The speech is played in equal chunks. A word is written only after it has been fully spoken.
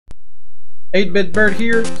8-Bit Bird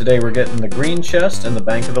here. Today we're getting the green chest in the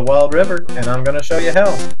bank of the Wild River, and I'm gonna show you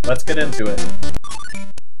how. Let's get into it.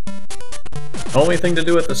 Only thing to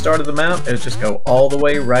do at the start of the map is just go all the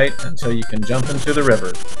way right until you can jump into the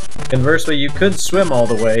river. Conversely, you could swim all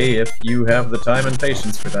the way if you have the time and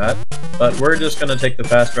patience for that, but we're just gonna take the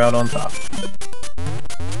fast route on top.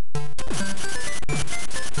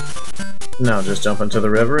 Now just jump into the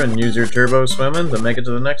river and use your turbo swimming to make it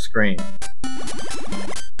to the next screen.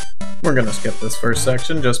 We're gonna skip this first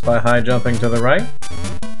section just by high jumping to the right.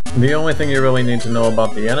 The only thing you really need to know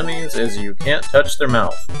about the enemies is you can't touch their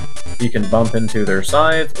mouth. You can bump into their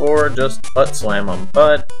sides or just butt slam them,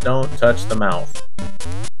 but don't touch the mouth.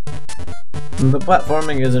 The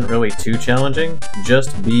platforming isn't really too challenging,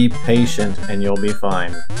 just be patient and you'll be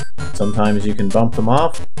fine. Sometimes you can bump them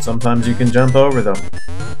off, sometimes you can jump over them.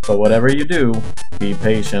 But whatever you do, be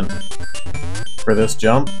patient. For this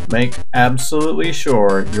jump, make absolutely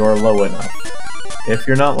sure you're low enough. If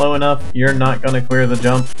you're not low enough, you're not going to clear the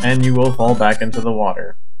jump and you will fall back into the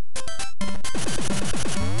water.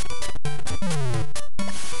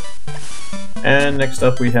 And next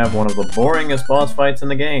up we have one of the boringest boss fights in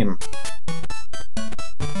the game.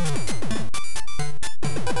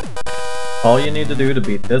 All you need to do to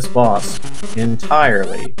beat this boss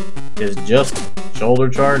entirely is just shoulder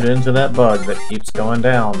charge into that bug that keeps going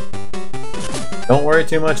down. Don't worry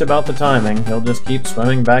too much about the timing, he'll just keep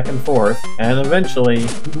swimming back and forth, and eventually,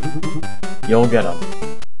 you'll get him.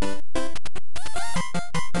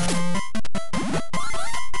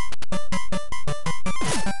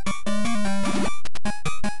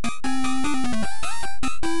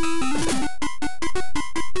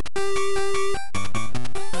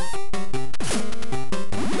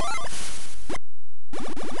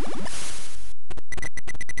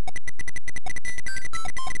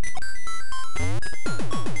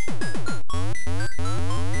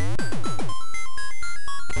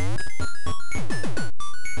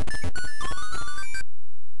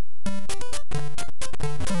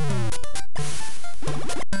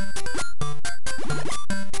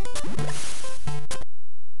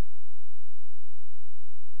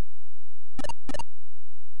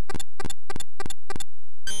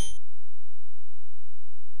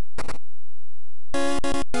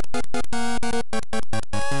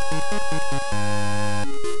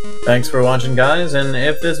 Thanks for watching, guys, and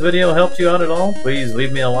if this video helped you out at all, please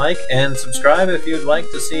leave me a like and subscribe if you'd like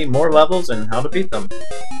to see more levels and how to beat them.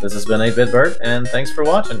 This has been 8-Bit Bert, and thanks for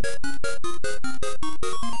watching.